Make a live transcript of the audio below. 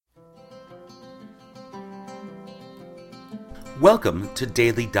Welcome to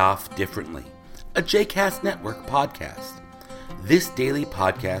Daily Daf Differently, a JCast Network podcast. This daily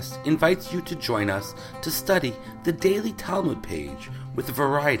podcast invites you to join us to study the daily Talmud page with a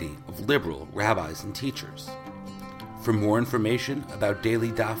variety of liberal rabbis and teachers. For more information about Daily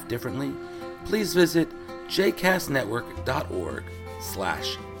Daf Differently, please visit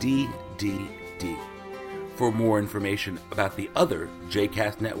jcastnetwork.org/DDD. For more information about the other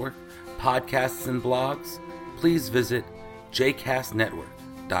JCast Network podcasts and blogs, please visit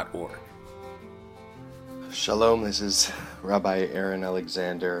jcastnetwork.org. Shalom, this is Rabbi Aaron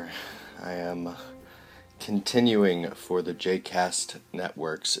Alexander. I am continuing for the JCast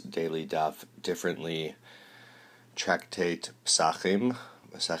Network's Daily Daf Differently Tractate Psachim,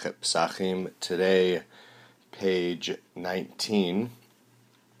 Masechet Psachim. Today, page 19.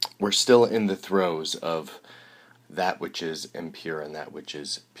 We're still in the throes of that which is impure and that which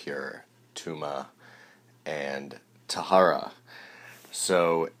is pure, Tuma and Tahara.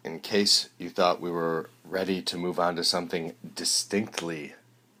 So, in case you thought we were ready to move on to something distinctly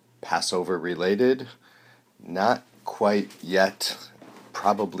Passover related, not quite yet,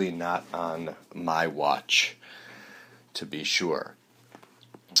 probably not on my watch, to be sure.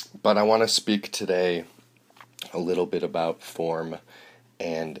 But I want to speak today a little bit about form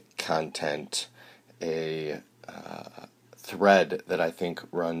and content, a thread that I think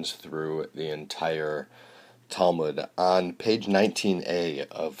runs through the entire Talmud. On page 19a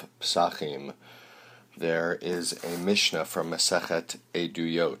of Psachim, there is a Mishnah from Masechet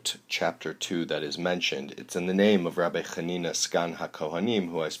Eduyot, chapter 2, that is mentioned. It's in the name of Rabbi Chanina Sgan HaKohanim,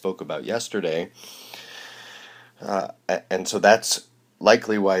 who I spoke about yesterday. And so that's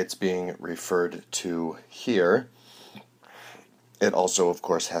likely why it's being referred to here. It also, of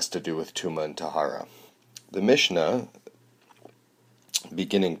course, has to do with Tuma and Tahara. The Mishnah,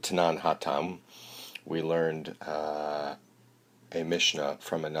 beginning Tanan Hatam, we learned a Mishnah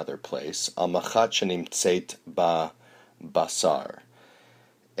from another place. Al machat shenimtzeit ba basar,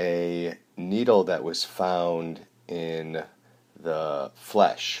 a needle that was found in the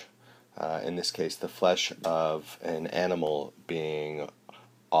flesh, in this case the flesh of an animal being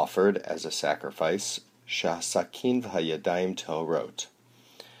offered as a sacrifice. Shasakin v'hayadayim tahorot,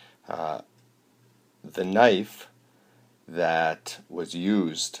 the knife that was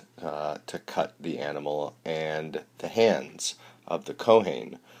used to cut the animal and the hands of the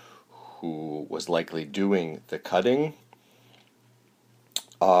Kohen, who was likely doing the cutting,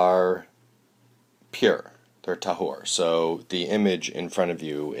 are pure. They're tahor. So the image in front of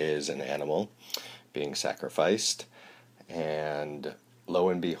you is an animal being sacrificed, and lo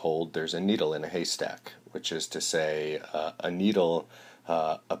and behold, there's a needle in a haystack, which is to say a needle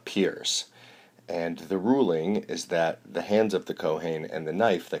appears. And the ruling is that the hands of the Kohen and the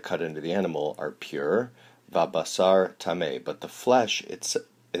knife that cut into the animal are pure, vabasar tameh, but the flesh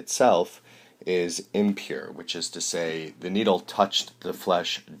itself is impure, which is to say the needle touched the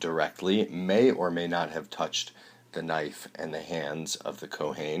flesh directly, may or may not have touched the knife and the hands of the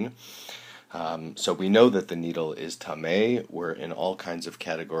Kohen. So we know that the needle is tameh. We're in all kinds of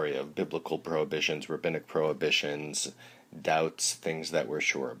category of biblical prohibitions, rabbinic prohibitions, doubts, things that we're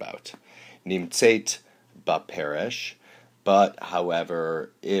sure about. Nimtzeit baperesh, but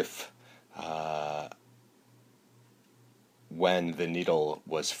however, if when the needle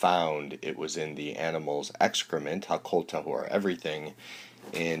was found, it was in the animal's excrement, hakol tahor, everything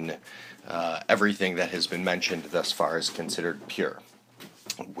that has been mentioned thus far is considered pure,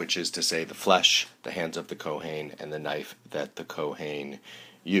 which is to say the flesh, the hands of the Kohen, and the knife that the Kohen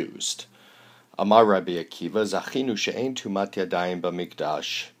used. Amar Rabbi Akiva, zachinu she'ein tumat yadayim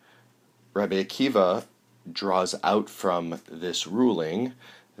b'mikdash. Rabbi Akiva draws out from this ruling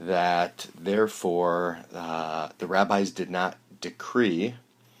that, therefore, the rabbis did not decree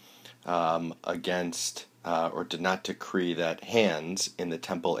against, or did not decree that hands in the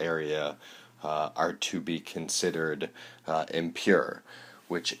temple area are to be considered impure,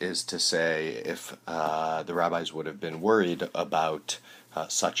 which is to say, if the rabbis would have been worried about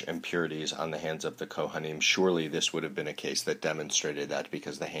such impurities on the hands of the Kohanim, surely this would have been a case that demonstrated that,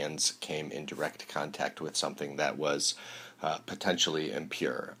 because the hands came in direct contact with something that was potentially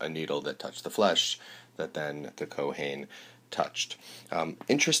impure, a needle that touched the flesh that then the Kohen touched.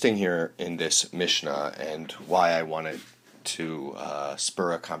 Interesting here in this Mishnah, and why I wanted to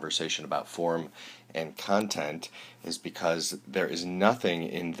spur a conversation about form and content, is because there is nothing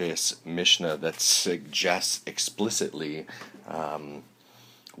in this Mishnah that suggests explicitly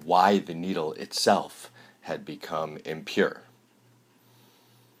why the needle itself had become impure.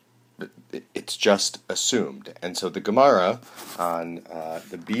 It's just assumed. And so the Gemara on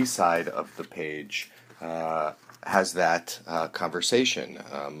the B side of the page has that conversation,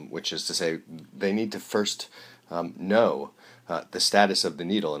 which is to say they need to first know the status of the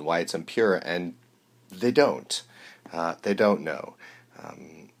needle and why it's impure, and they don't. They don't know.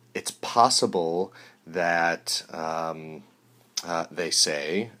 It's possible that they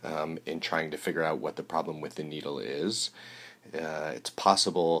say, in trying to figure out what the problem with the needle is, it's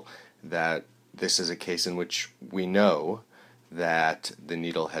possible that this is a case in which we know that the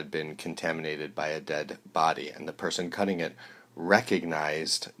needle had been contaminated by a dead body, and the person cutting it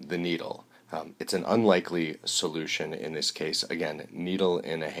recognized the needle. It's an unlikely solution in this case. Again, needle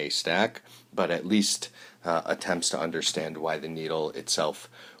in a haystack, but at least attempts to understand why the needle itself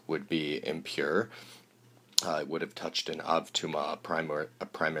would be impure. It would have touched an av tuma, a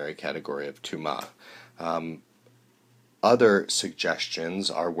primary category of tuma. Other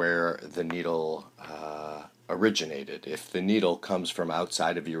suggestions are where the needle originated. If the needle comes from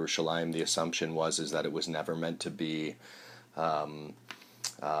outside of Yerushalayim, the assumption is that it was never meant to be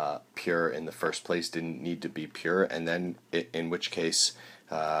pure in the first place, didn't need to be pure, and then in which case,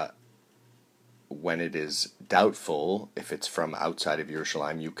 when it is doubtful, if it's from outside of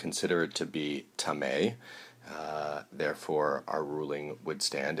Yerushalayim, you consider it to be tameh. Therefore, our ruling would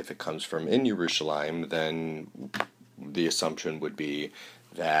stand. If it comes from in Yerushalayim, then the assumption would be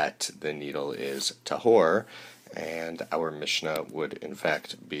that the needle is tahor, and our Mishnah would in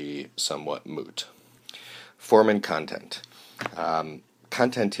fact be somewhat moot. Form and content.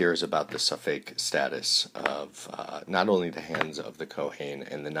 Content here is about the safek status of not only the hands of the Kohen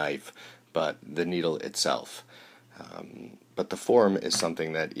and the knife, but the needle itself. But the form is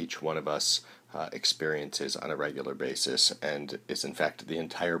something that each one of us experiences on a regular basis, and is in fact the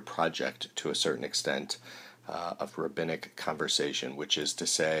entire project to a certain extent of rabbinic conversation, which is to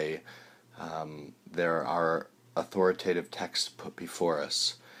say, there are authoritative texts put before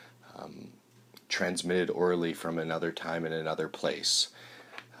us, transmitted orally from another time and another place,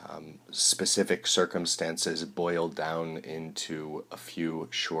 specific circumstances boiled down into a few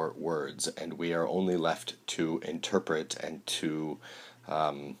short words, and we are only left to interpret and to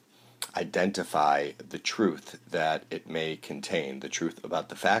identify the truth that it may contain, the truth about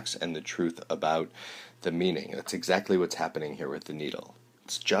the facts and the truth about the meaning. That's exactly what's happening here with the needle.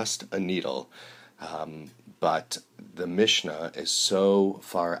 It's just a needle, but the Mishnah is so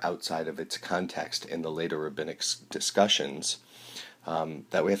far outside of its context in the later rabbinic discussions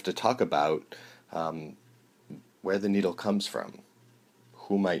that we have to talk about where the needle comes from.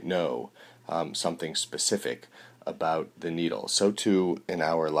 Who might know something specific about the needle? So too in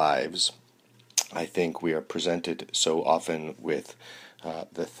our lives, I think we are presented so often with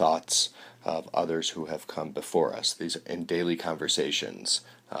the thoughts of others who have come before us. These are in daily conversations.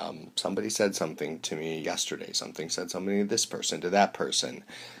 Somebody said something to me yesterday. Something said something to this person, to that person.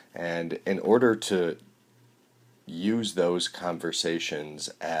 And in order to use those conversations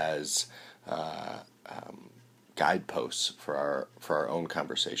as guideposts for our own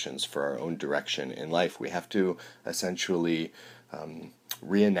conversations, for our own direction in life, we have to essentially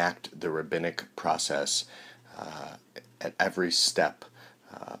reenact the rabbinic process at every step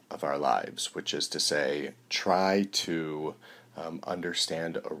of our lives, which is to say, try to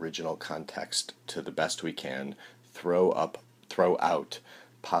understand original context to the best we can, throw out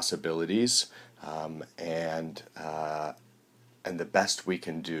possibilities, and the best we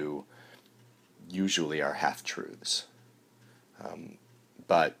can do usually are half-truths.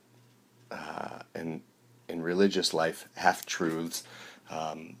 But in religious life, half-truths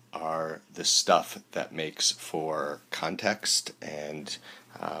are the stuff that makes for context and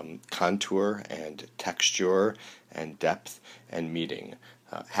contour and texture and depth and meaning.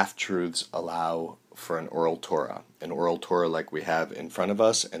 Half-truths allow for an oral Torah like we have in front of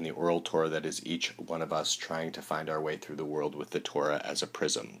us, and the oral Torah that is each one of us trying to find our way through the world with the Torah as a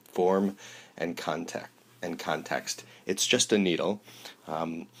prism, form and context. It's just a needle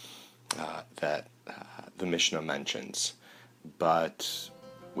that the Mishnah mentions, but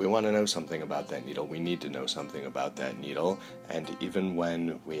we want to know something about that needle. We need to know something about that needle, and even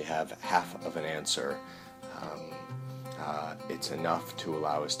when we have half of an answer, it's enough to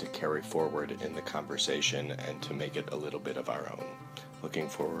allow us to carry forward in the conversation and to make it a little bit of our own. Looking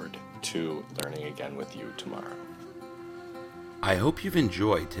forward to learning again with you tomorrow. I hope you've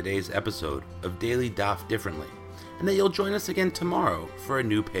enjoyed today's episode of Daily Daf Differently, and that you'll join us again tomorrow for a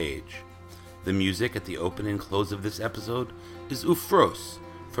new page. The music at the open and close of this episode is Ufros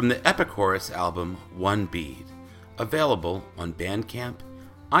from the Epichorus album One Bead, available on Bandcamp,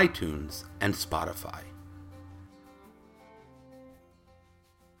 iTunes, and Spotify.